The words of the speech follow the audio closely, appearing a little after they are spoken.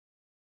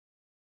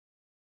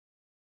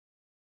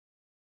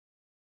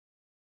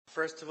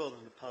First of all,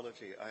 an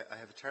apology. I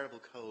have a terrible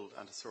cold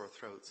and a sore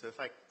throat, so if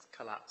I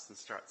collapse and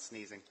start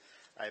sneezing,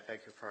 I beg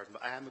your pardon.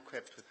 But I am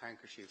equipped with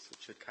handkerchiefs which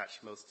should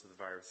catch most of the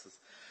viruses.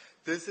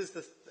 This is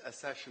a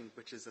session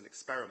which is an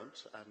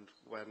experiment, and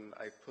when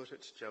I put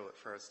it to Joe at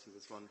first, he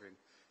was wondering,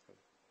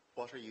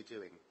 what are you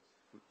doing?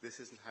 This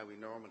isn't how we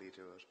normally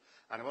do it.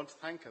 And I want to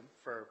thank him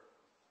for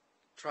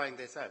trying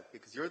this out,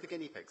 because you're the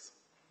guinea pigs.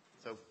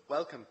 So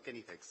welcome,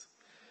 guinea pigs.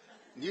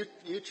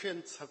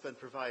 Nutrients have been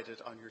provided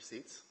on your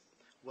seats,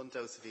 1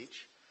 dose of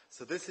each.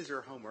 So this is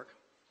your homework.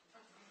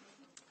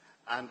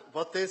 And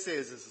what this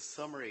is a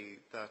summary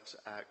that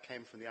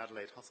came from the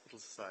Adelaide Hospital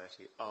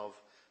Society of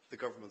the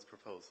government's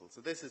proposal.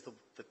 So this is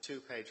the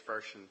 2-page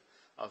version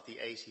of the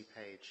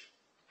 80-page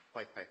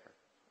white paper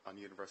on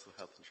universal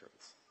health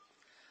insurance.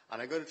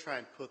 And I'm going to try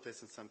and put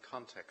this in some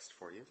context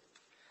for you.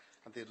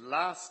 And the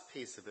last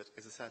piece of it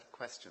is a set of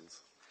questions.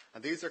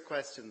 And these are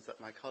questions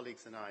that my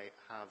colleagues and I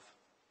have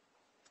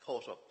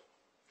thought up.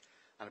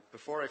 And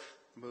before I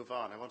move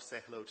on, I want to say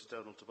hello to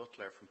Donald de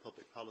Butler from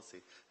Public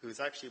Policy, who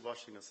is actually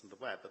watching us on the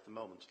web at the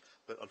moment,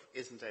 but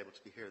isn't able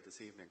to be here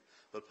this evening.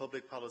 But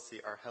Public Policy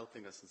are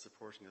helping us and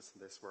supporting us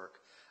in this work.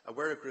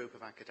 We're a group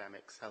of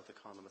academics, health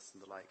economists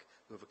and the like,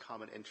 who have a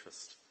common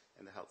interest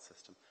in the health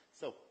system.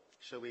 So,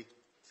 shall we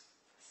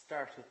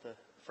start with the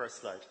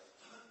first slide?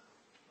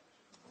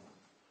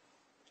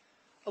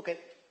 Okay,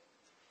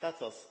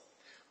 that's us.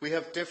 We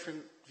have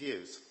different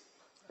views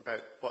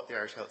about what the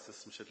Irish health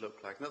system should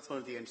look like, and that's one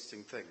of the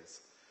interesting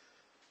things.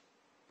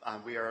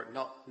 And we are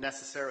not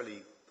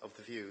necessarily of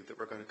the view that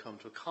we're going to come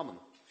to a common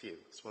view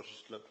as to what it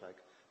should look like.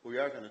 We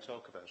are going to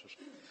talk about it.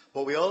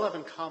 What we all have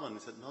in common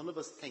is that none of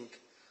us think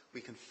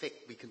we can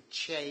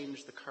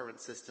change the current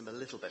system a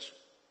little bit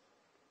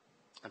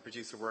and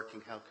produce a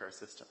working healthcare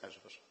system out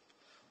of it.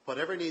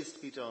 Whatever needs to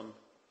be done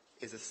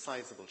is a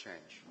sizable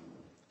change.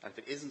 And if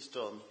it isn't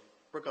done,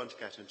 we're going to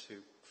get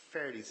into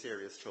fairly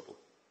serious trouble.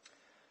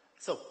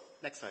 So,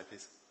 next slide,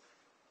 please.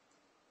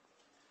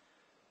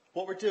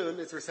 What we're doing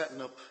is we're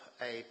setting up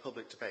a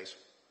public debate.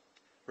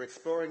 We're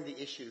exploring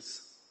the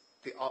issues,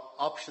 the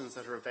options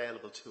that are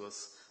available to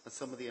us, and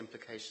some of the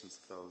implications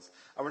of those.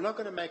 And we're not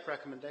going to make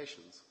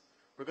recommendations.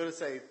 We're going to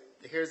say,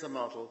 here's a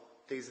model,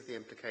 these are the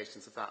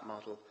implications of that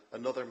model,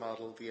 another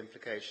model, the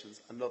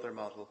implications, another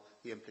model,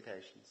 the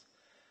implications.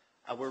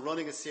 And we're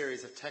running a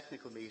series of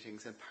technical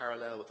meetings in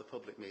parallel with the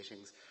public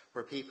meetings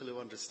where people who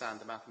understand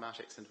the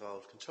mathematics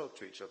involved can talk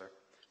to each other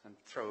and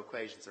throw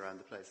equations around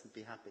the place and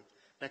be happy.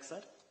 Next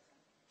slide.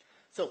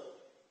 So,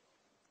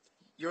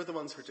 you're the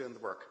ones who are doing the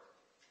work.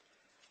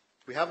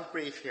 We have a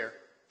brief here,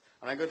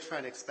 and I'm going to try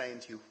and explain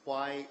to you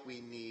why we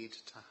need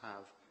to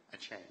have a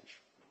change.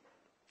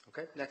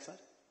 Okay, next slide.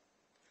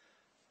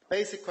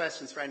 Basic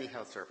questions for any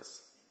health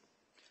service.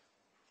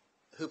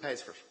 Who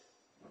pays for it?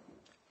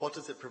 What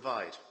does it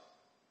provide?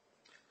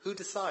 Who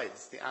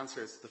decides the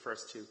answers to the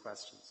first two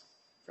questions?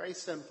 Very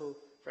simple,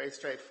 very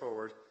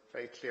straightforward,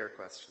 very clear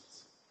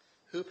questions.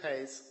 Who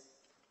pays?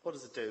 What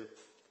does it do?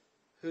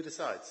 Who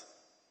decides?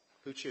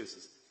 Who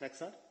chooses? Next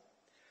slide.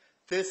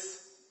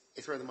 This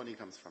is where the money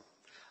comes from.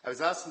 I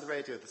was asked on the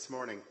radio this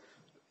morning,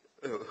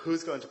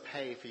 who's going to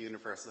pay for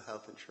universal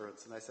health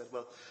insurance? And I said,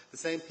 well, the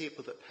same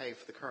people that pay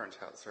for the current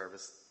health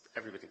service,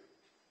 everybody.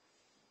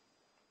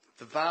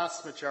 The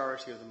vast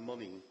majority of the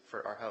money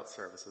for our health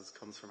services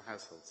comes from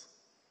households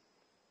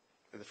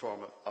in the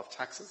form of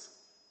taxes,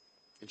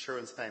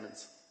 insurance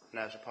payments, and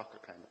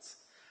out-of-pocket payments.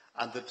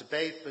 And the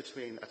debate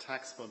between a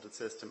tax-funded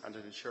system and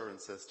an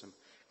insurance system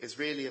is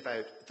really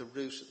about the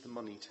route the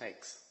money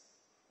takes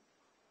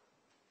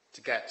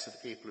to get to the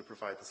people who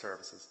provide the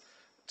services,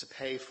 to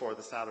pay for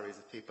the salaries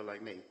of people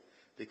like me,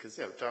 because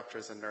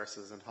doctors and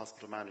nurses and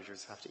hospital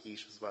managers have to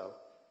eat as well.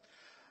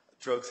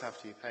 Drugs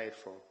have to be paid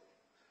for.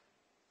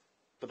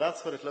 But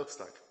that's what it looks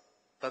like.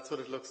 That's what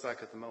it looks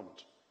like at the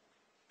moment.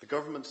 The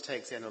government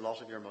takes in a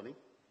lot of your money,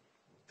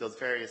 does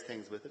various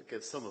things with it,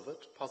 gives some of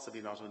it,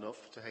 possibly not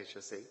enough, to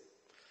HSE,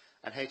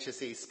 and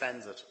HSE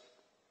spends it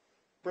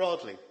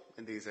broadly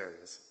in these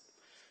areas.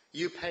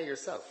 You pay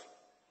yourself.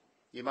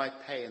 You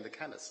might pay in the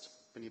chemist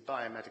when you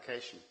buy a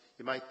medication.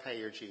 You might pay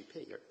your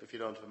GP if you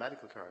don't have a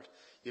medical card.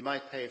 You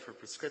might pay for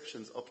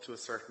prescriptions up to a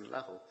certain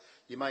level.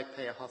 You might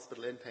pay a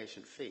hospital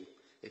inpatient fee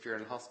if you're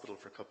in hospital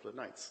for a couple of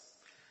nights.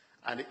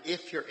 And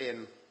if you're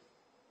in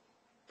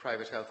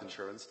private health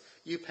insurance,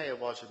 you pay a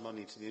wad of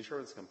money to the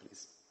insurance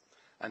companies.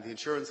 And the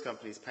insurance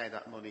companies pay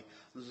that money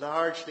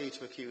largely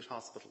to acute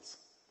hospitals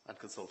and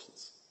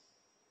consultants.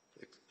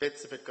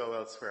 Bits of it go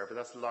elsewhere, but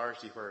that's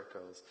largely where it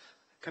goes.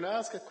 Can I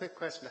ask a quick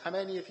question? How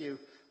many of you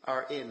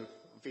are in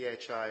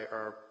VHI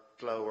or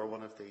Glow or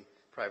one of the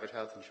private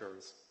health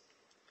insurers?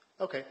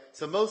 Okay,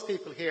 so most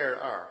people here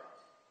are.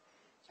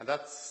 And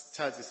that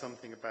tells you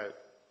something about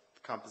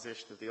the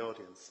composition of the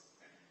audience.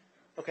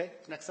 Okay,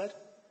 next slide.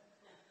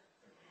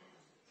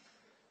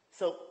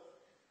 So,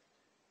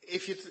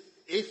 if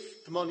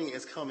the money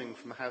is coming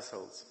from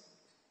households,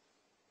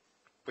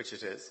 which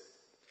it is,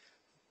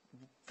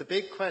 the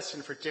big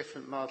question for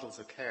different models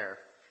of care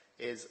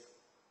is,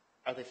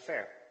 are they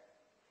fair?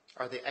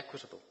 Are they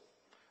equitable?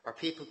 Are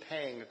people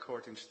paying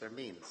according to their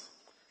means?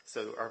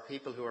 So are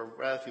people who are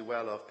relatively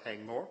well off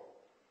paying more,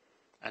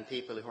 and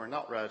people who are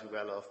not relatively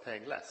well off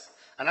paying less?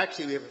 And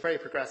actually, we have a very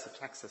progressive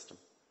tax system.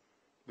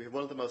 We have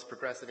one of the most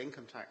progressive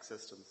income tax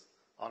systems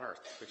on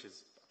earth, which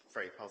is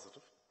very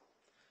positive.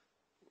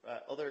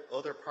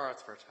 Other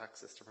parts of our tax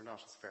system are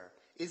not as fair.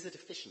 Is it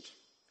efficient?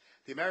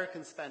 The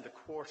Americans spend a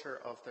quarter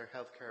of their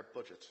healthcare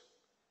budget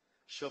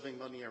shoving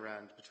money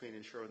around between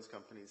insurance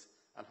companies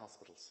and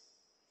hospitals.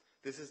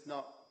 This is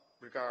not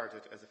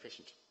regarded as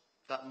efficient.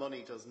 That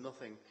money does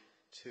nothing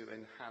to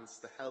enhance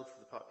the health of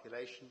the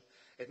population.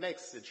 It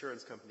makes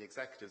insurance company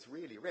executives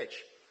really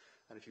rich.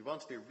 And if you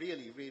want to be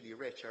really, really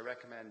rich, I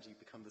recommend you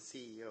become the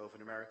CEO of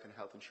an American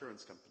health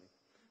insurance company.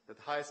 They're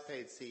the highest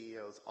paid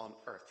CEOs on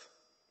earth.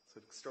 It's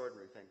an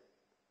extraordinary thing.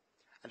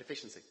 And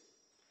efficiency.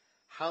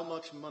 How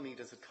much money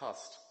does it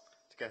cost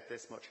to get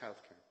this much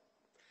healthcare?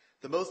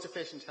 The most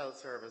efficient health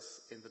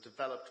service in the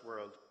developed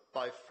world,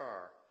 by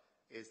far,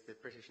 is the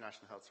British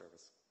National Health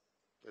Service.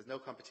 There's no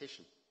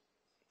competition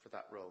for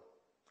that role.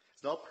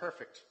 It's not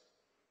perfect.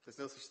 There's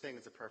no such thing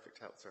as a perfect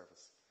health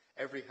service.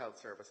 Every health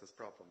service has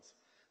problems.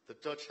 The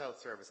Dutch health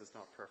service is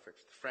not perfect.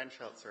 The French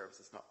health service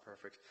is not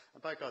perfect.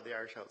 And by God, the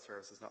Irish health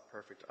service is not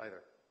perfect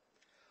either.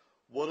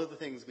 One of the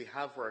things we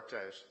have worked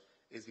out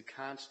is we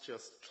can't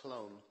just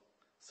clone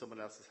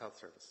someone else's health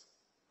service.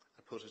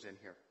 I put it in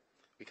here.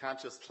 We can't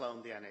just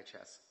clone the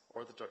NHS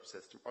or the Dutch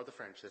system or the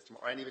French system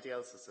or anybody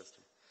else's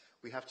system.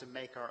 We have to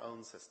make our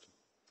own system.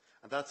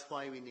 And that's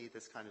why we need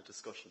this kind of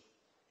discussion.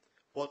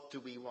 What do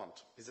we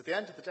want? Because at the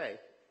end of the day,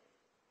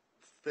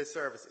 this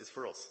service is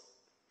for us.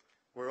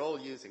 We're all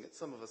using it.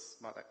 Some of us,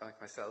 like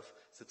myself,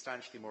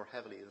 substantially more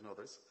heavily than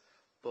others.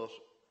 But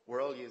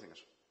we're all using it.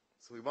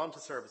 So we want a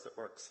service that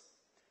works.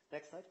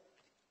 Next slide.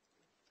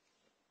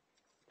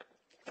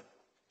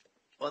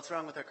 What's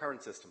wrong with our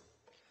current system?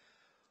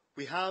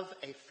 We have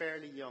a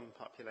fairly young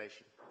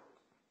population,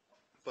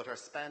 but our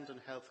spend on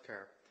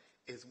healthcare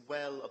is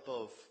well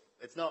above,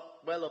 it's not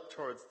well up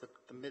towards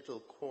the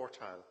middle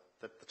quartile,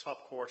 the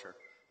top quarter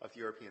of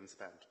European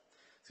spend.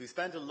 So we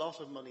spend a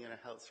lot of money on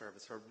a health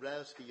service for a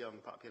relatively young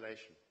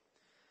population.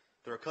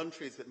 There are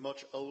countries with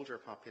much older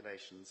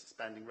populations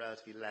spending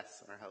relatively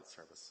less on our health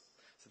service.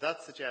 So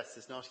that suggests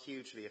it's not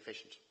hugely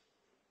efficient.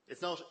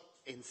 It's not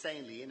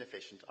insanely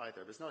inefficient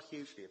either, but it's not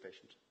hugely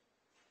efficient.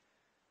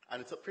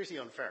 And it's pretty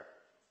unfair.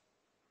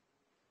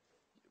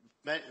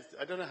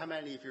 I don't know how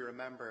many of you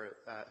remember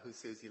who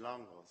Susie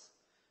Long was.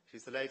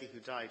 She's the lady who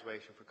died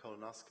waiting for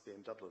colonoscopy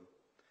in Dublin.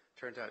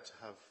 Turned out to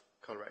have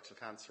colorectal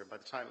cancer. By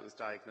the time it was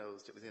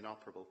diagnosed, it was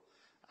inoperable,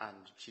 and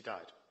she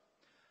died.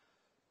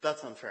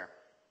 That's unfair.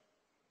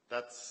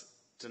 That's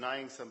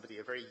denying somebody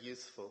a very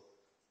useful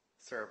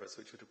service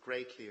which would have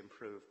greatly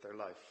improved their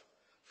life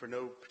for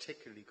no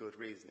particularly good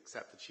reason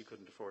except that she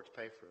couldn't afford to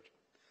pay for it.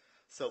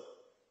 So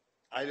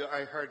I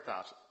heard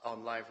that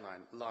on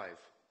Liveline live.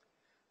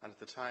 And at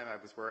the time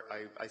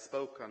I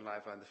spoke on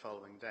Liveline the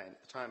following day. And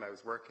at the time I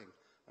was working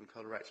on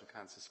colorectal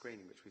cancer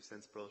screening, which we've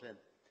since brought in.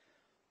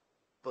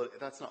 But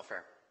that's not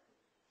fair.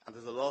 And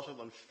there's a lot of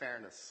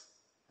unfairness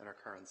in our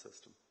current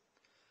system.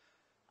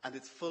 And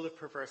it's full of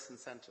perverse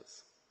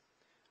incentives.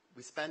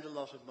 We spend a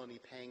lot of money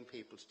paying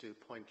people to do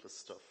pointless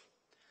stuff.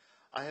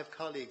 I have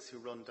colleagues who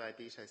run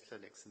diabetes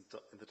clinics in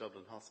the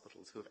Dublin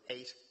hospitals who have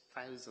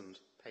 8,000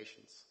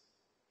 patients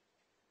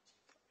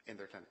in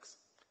their clinics.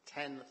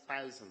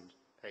 10,000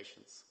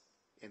 patients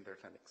in their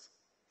clinics.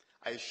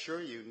 I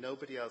assure you,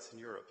 nobody else in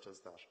Europe does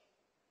that.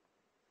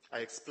 I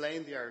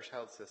explain the Irish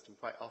health system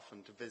quite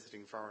often to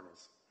visiting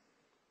foreigners.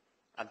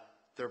 And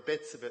there are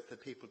bits of it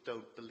that people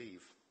don't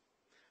believe.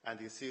 And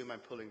they assume I'm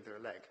pulling their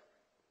leg.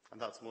 And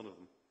that's one of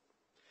them.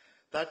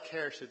 That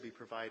care should be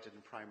provided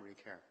in primary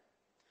care.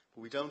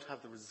 But we don't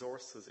have the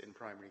resources in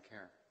primary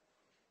care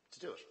to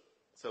do it.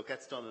 So it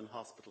gets done in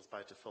hospitals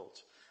by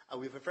default. And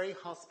we have a very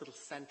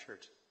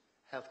hospital-centred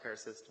healthcare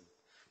system.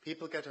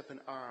 People get up in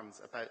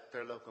arms about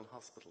their local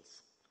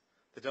hospitals.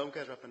 They don't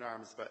get up in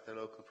arms about their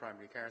local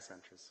primary care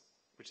centres,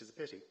 which is a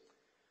pity.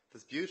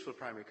 There's a beautiful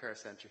primary care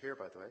centre here,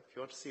 by the way. If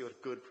you want to see what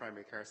a good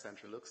primary care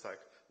centre looks like,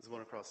 there's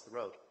one across the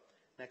road.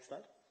 Next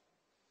slide.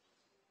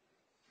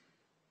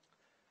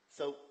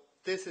 So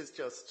this is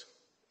just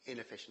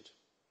inefficient.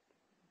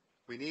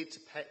 We need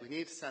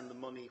to send the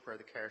money where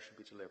the care should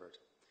be delivered.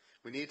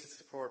 We need to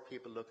support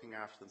people looking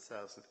after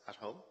themselves at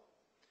home,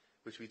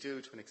 which we do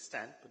to an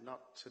extent, but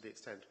not to the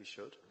extent we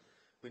should.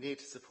 We need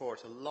to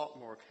support a lot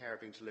more care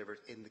being delivered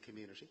in the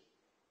community.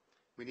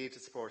 We need to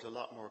support a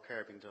lot more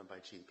care being done by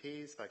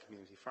GPs, by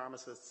community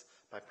pharmacists,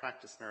 by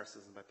practice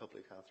nurses and by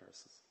public health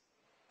nurses.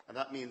 And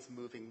that means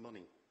moving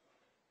money.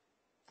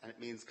 And it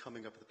means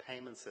coming up with a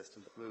payment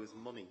system that moves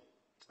money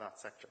to that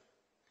sector.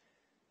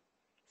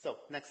 So,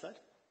 next slide.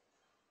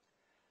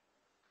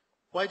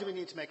 Why do we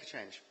need to make a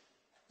change?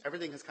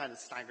 Everything has kind of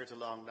staggered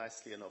along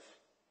nicely enough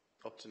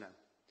up to now.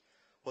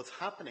 What's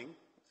happening,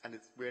 and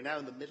we're now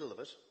in the middle of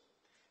it,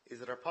 is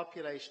that our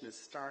population is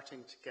starting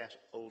to get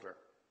older.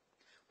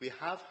 We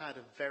have had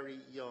a very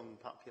young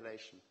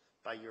population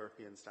by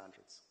European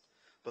standards.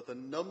 But the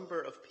number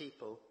of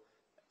people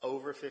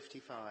over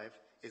 55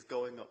 is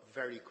going up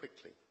very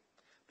quickly.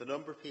 The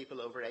number of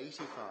people over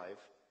 85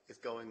 is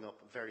going up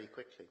very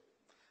quickly.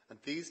 And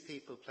these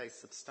people place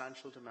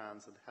substantial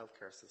demands on the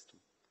healthcare system.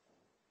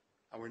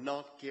 And we're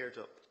not geared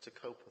up to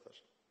cope with it.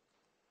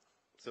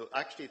 So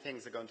actually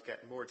things are going to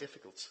get more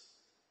difficult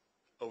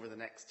over the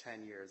next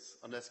 10 years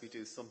unless we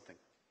do something.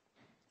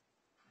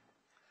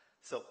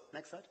 So,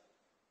 next slide.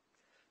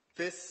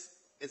 This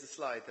is a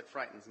slide that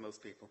frightens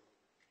most people.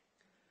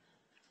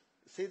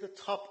 See the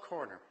top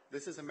corner?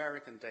 This is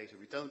American data.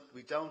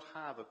 We don't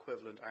have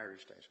equivalent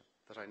Irish data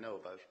that I know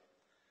about.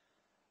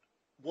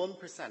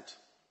 1%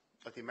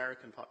 of the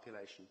American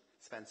population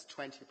spends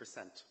 20%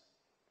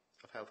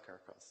 of healthcare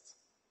costs.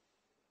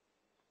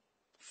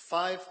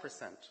 5%,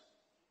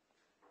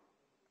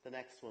 the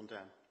next one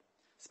down,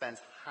 spends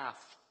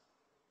half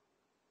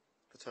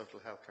the total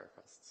healthcare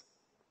costs.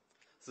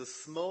 It's a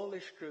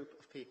smallish group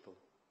of people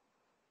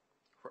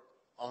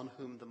on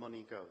whom the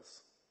money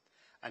goes.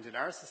 And in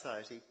our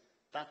society,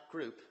 that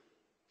group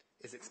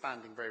is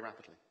expanding very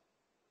rapidly.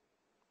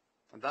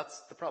 And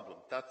that's the problem.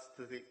 That's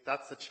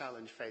the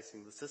challenge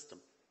facing the system.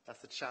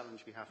 That's the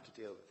challenge we have to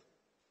deal with.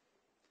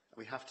 And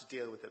we have to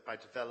deal with it by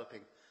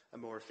developing a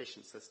more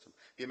efficient system.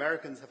 The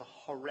Americans have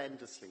a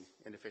horrendously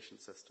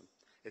inefficient system.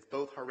 It's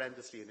both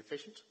horrendously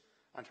inefficient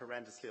and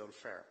horrendously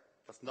unfair.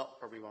 That's not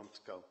where we want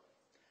to go.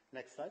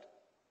 Next slide.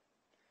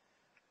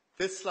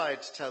 This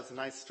slide tells a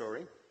nice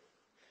story.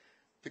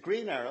 The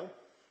green arrow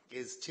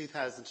is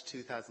 2000 to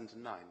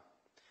 2009,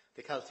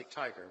 the Celtic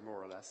Tiger,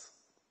 more or less.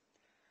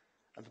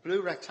 And the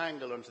blue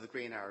rectangle under the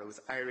green arrow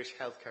is Irish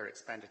healthcare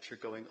expenditure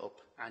going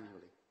up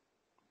annually.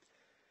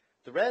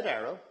 The red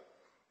arrow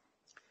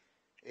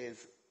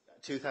is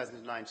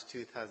 2009 to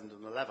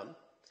 2011,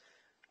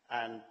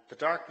 and the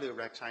dark blue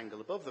rectangle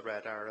above the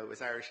red arrow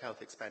is Irish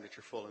health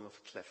expenditure falling off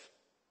a cliff.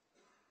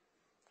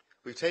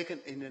 We've taken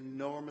an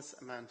enormous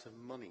amount of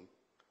money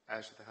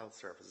out of the health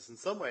services. In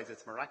some ways,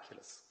 it's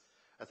miraculous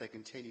that they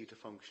continue to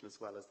function as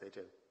well as they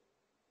do.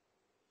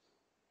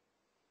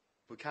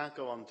 We can't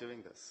go on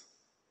doing this.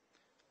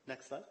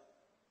 Next slide.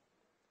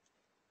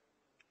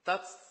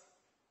 That's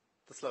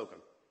the slogan.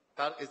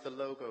 That is the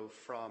logo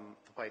from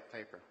the white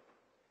paper.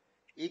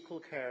 Equal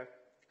care,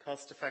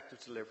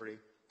 cost-effective delivery,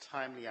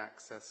 timely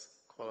access,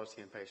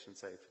 quality and patient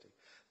safety.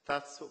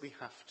 That's what we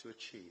have to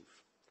achieve.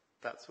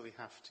 That's what we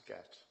have to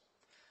get.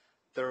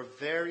 There are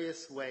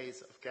various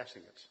ways of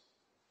getting it.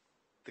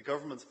 The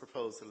government's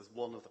proposal is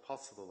one of the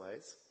possible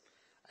ways,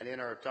 and in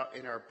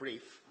our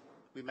brief,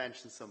 we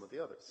mentioned some of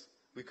the others.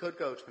 We could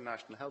go to a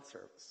national health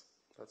service.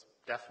 That's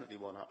definitely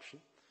one option.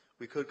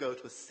 We could go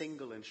to a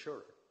single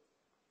insurer.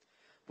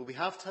 But we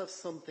have to have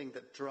something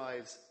that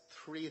drives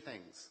three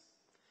things.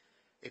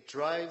 It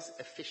drives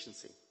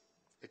efficiency.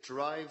 It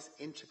drives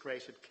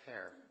integrated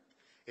care.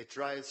 It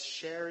drives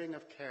sharing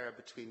of care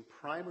between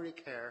primary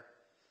care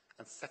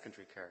and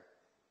secondary care.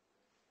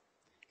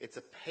 It's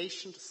a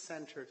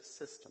patient-centred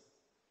system,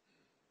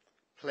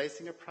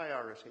 placing a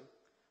priority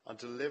on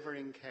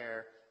delivering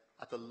care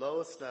at the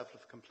lowest level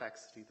of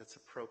complexity that's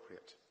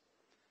appropriate.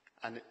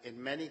 And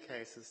in many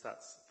cases,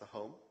 that's the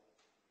home,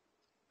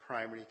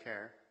 primary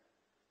care,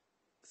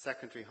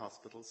 secondary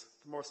hospitals,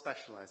 the more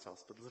specialised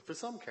hospitals. And for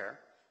some care,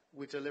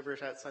 we deliver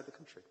it outside the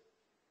country.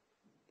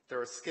 There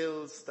are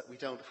skills that we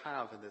don't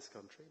have in this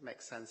country. It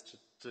makes sense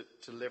to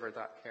deliver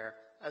that care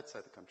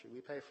outside the country.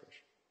 We pay for it.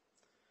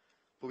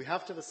 But we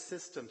have to have a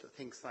system that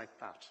thinks like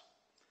that.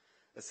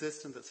 A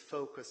system that's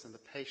focused on the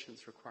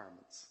patient's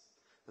requirements.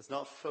 That's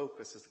not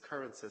focused, as the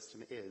current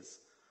system is,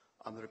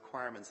 on the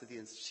requirements of the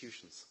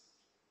institutions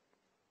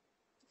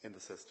in the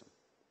system.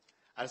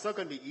 And it's not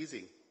going to be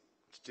easy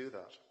to do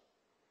that,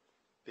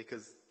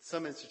 because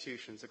some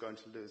institutions are going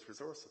to lose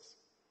resources.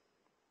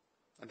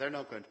 And they're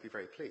not going to be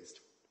very pleased.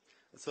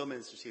 And some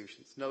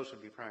institutions,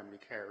 notably primary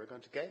care, are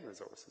going to gain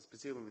resources.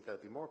 Presumably they'll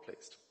be more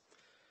pleased.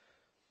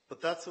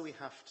 But that's what we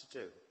have to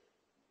do.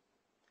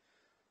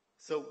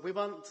 So we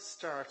want to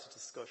start a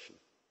discussion.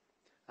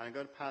 And I'm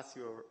going to pass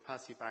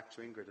you back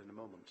to Ingrid in a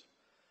moment.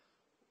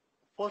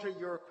 What are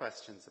your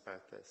questions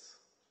about this?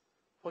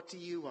 What do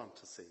you want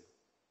to see?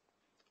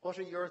 What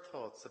are your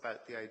thoughts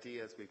about the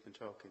ideas we've been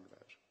talking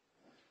about?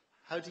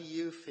 How do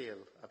you feel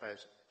about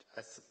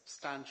a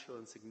substantial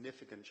and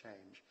significant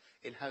change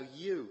in how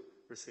you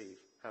receive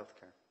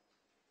healthcare?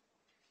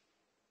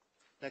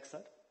 Next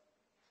slide.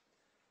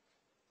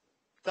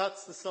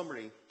 That's the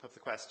summary of the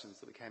questions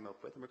that we came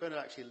up with, and we're going to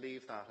actually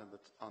leave that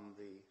on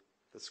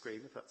the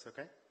screen, if that's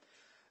okay.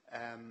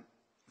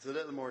 There's a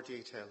little more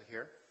detail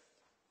here,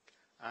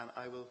 and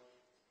I will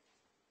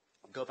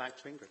go back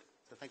to Ingrid.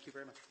 So thank you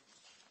very much.